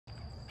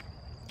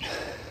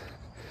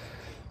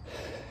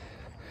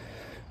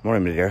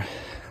Morning, Madeira.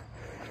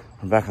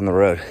 We're back on the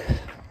road.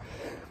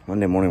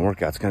 Monday morning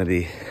workout's gonna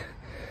be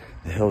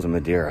the Hills of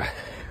Madeira.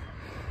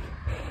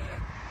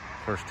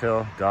 First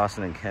hill,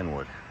 Dawson and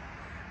Kenwood.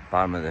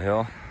 Bottom of the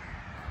hill.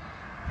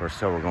 First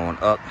hill, we're going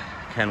up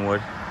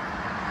Kenwood. It's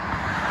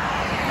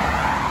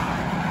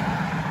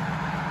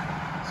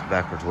a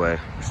backwards way.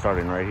 We're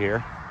starting right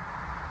here.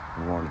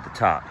 We're going to the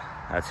top.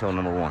 That's hill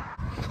number 1. All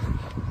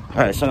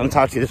right, so I'm gonna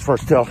talk to you this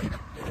first hill.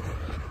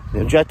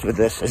 The objective of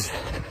this is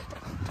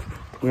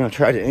we're gonna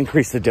try to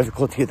increase the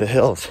difficulty of the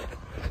hills,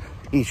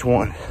 each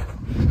one.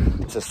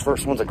 So this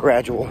first one's a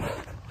gradual,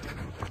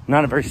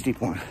 not a very steep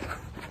one,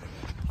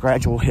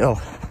 gradual hill.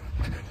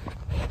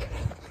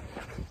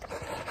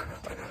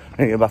 I'm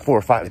gonna get about 4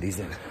 or 5 of these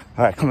in.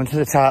 All right, coming to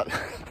the top.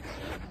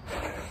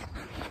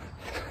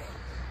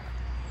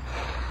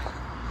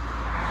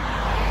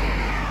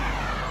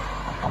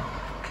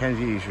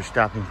 Kenji is your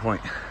stopping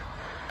point.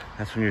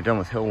 That's when you're done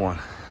with hill 1.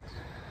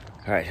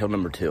 All right, hill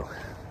number 2.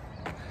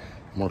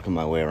 I'm working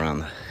my way around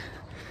the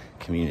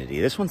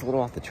community. This one's a little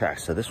off the track,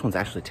 so this one's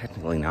actually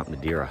technically not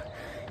Madeira.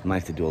 You might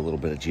have to do a little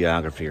bit of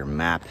geography or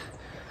map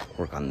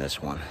work on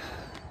this one.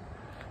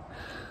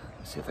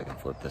 Let's see if I can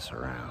flip this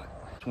around.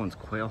 This one's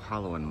Quail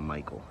Hollow and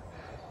Michael.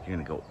 You're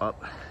gonna go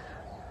up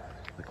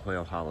the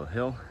Quail Hollow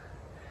Hill.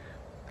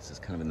 This is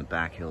kind of in the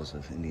back hills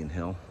of Indian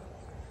Hill.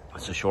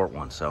 It's a short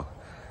one, so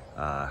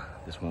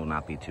this one will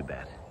not be too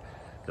bad.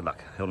 Good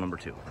luck. Hill number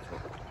 2. Let's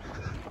go.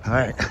 All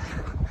right,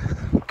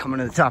 coming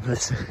to the top of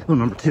this hill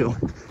number 2.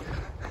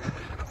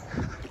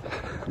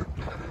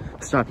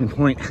 Stopping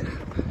point.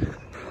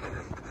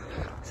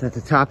 It's at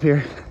the top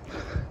here.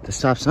 The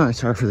stop sign.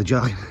 Sorry for the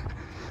jogging.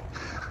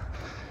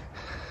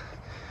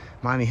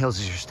 Miami Hills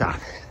is your stop.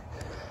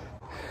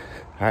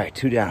 All right,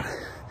 2 down.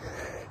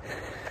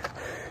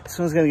 This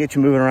one's gonna get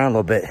you moving around a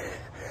little bit.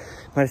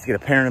 Might have to get a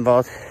parent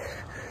involved.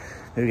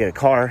 Maybe get a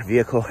car,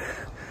 vehicle,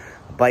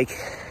 a bike.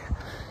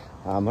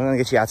 I'm gonna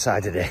get you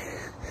outside today.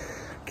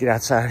 Get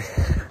outside,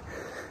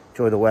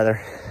 enjoy the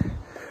weather.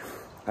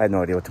 I have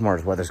no idea what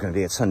tomorrow's weather's gonna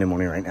be. It's Sunday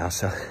morning right now,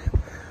 so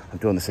I'm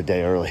doing this a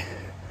day early.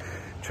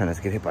 Trying not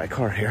to get hit by a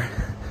car here.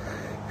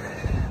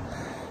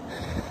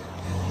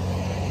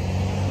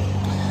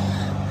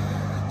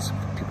 Some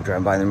people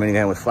driving by in their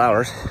minivan with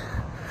flowers.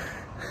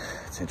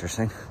 It's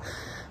interesting.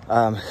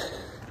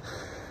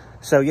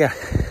 So yeah,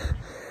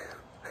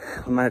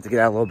 we might have to get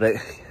out a little bit.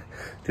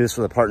 Do this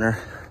with a partner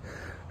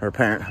or a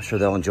parent. I'm sure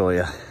they'll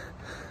enjoy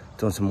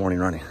doing some morning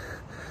running.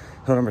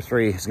 Hill number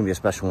 3 is gonna be a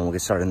special one. We'll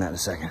get started in that in a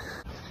second.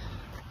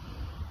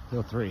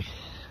 Hill 3,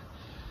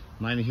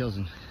 Miami Hills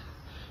and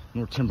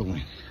North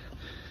Timberline.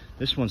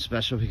 This one's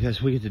special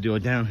because we get to do a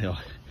downhill.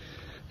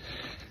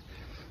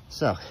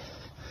 So,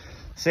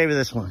 savor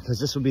this one because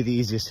this will be the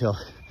easiest hill.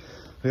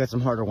 We got some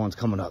harder ones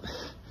coming up.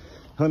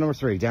 Hill number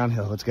 3,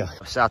 downhill, let's go.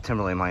 South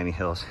Timberline, Miami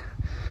Hills.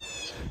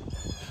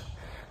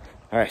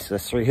 All right, so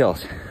that's 3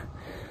 hills.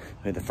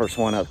 We had the first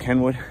one up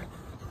Kenwood,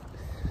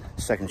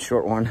 second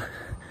short one,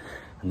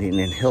 and the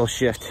Indian Hill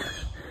shift.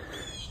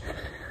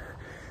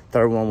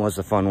 Third one was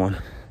the fun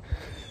one,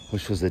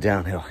 which was the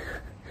downhill.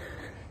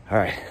 All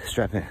right,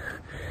 strap in.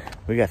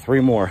 We got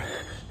 3 more,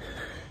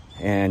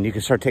 and you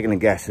can start taking a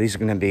guess. These are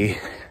gonna be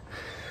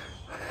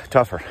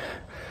tougher,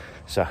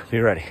 so be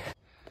ready.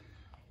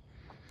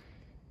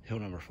 Hill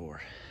number 4.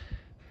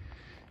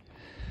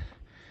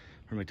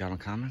 From McDonald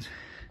Commons,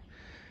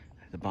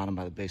 at the bottom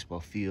by the baseball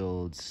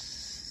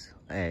fields.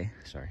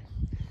 We're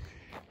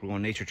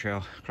going nature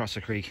trail, across the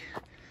creek,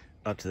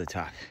 up to the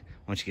top.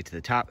 Once you get to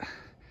the top,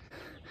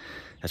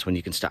 that's when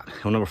you can stop.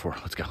 Hill number 4,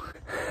 let's go.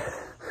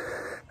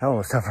 That one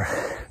was tougher.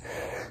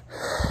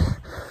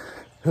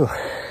 Whew.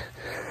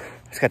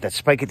 It's got that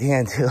spike at the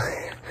end too.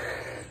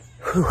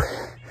 Whew.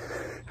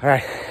 All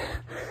right,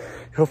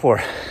 hill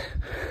 4.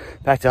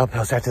 Back to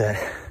uphills after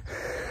that.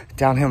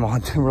 Downhill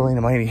on Timberline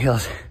and Miami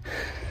Hills.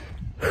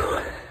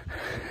 Whew.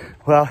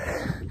 Well,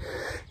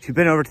 if you've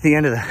been over to the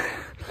end of the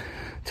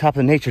top of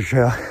the nature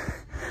trail,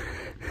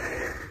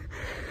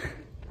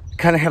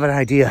 kind of have an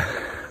idea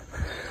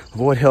of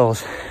what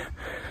hills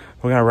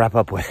we're gonna wrap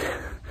up with.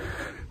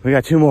 We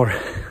got 2 more.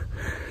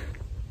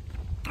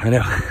 I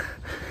know.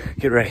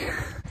 Get ready.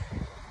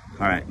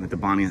 All right, I'm at the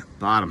bottom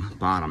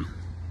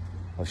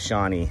of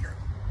Shawnee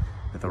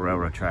at the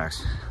railroad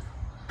tracks.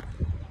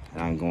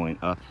 And I'm going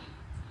up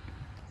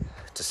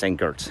to St.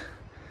 Gert's.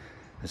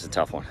 This is a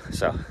tough one.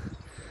 So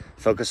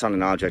focus on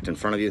an object in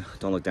front of you.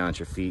 Don't look down at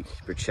your feet.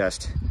 Keep your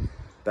chest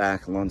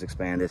back, lungs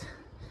expanded.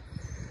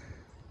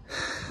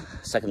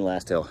 Second to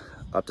last hill,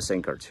 up to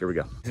St. Gert's. Here we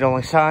go. The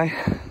only sign.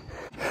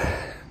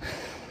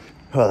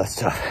 Oh, that's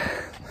tough.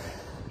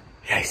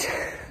 Yikes.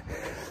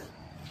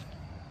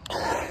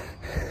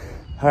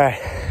 All right,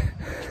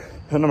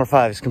 hill number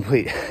 5 is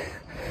complete.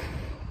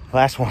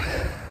 Last one.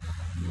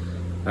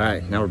 All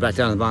right, now we're back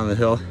down at the bottom of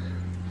the hill.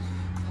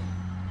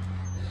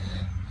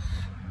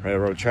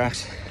 Railroad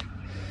tracks.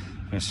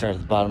 I'm gonna start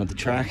at the bottom of the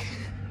track.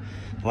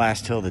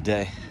 Last hill of the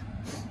day.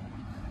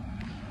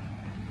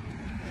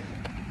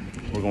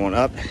 We're going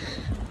up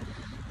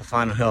the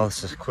final hill.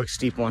 This is a quick,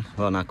 steep one.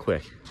 Well, not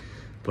quick,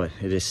 but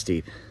it is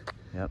steep.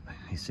 Yep,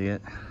 you see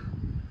it?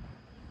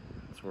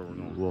 That's where we're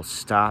going. We'll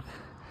stop.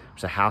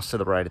 There's a house to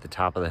the right at the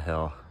top of the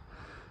hill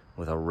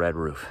with a red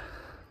roof.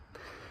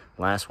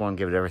 Last one,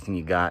 give it everything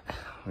you got.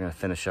 We're gonna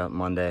finish up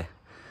Monday,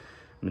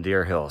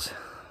 Madeira Hills,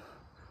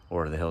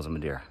 or the Hills of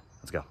Madeira.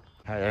 Let's go. All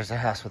right, there's the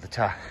house with the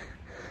top.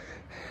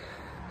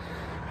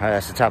 All right,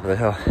 that's the top of the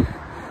hill.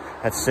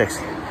 That's 6.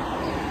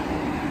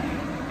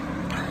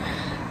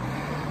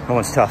 That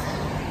one's tough.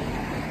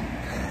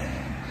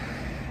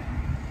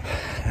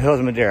 The Hills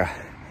of Madeira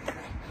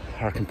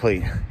are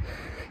complete.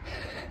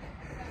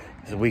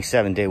 This is week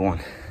 7, day 1.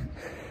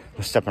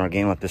 We're stepping our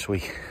game up this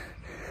week.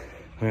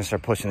 We're gonna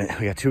start pushing it.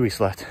 We got 2 weeks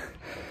left.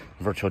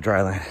 Virtual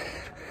dry land.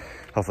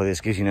 Hopefully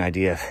this gives you an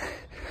idea of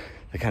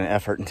the kind of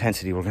effort,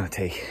 intensity we're gonna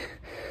take.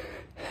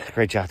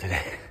 Great job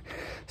today.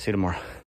 See you tomorrow.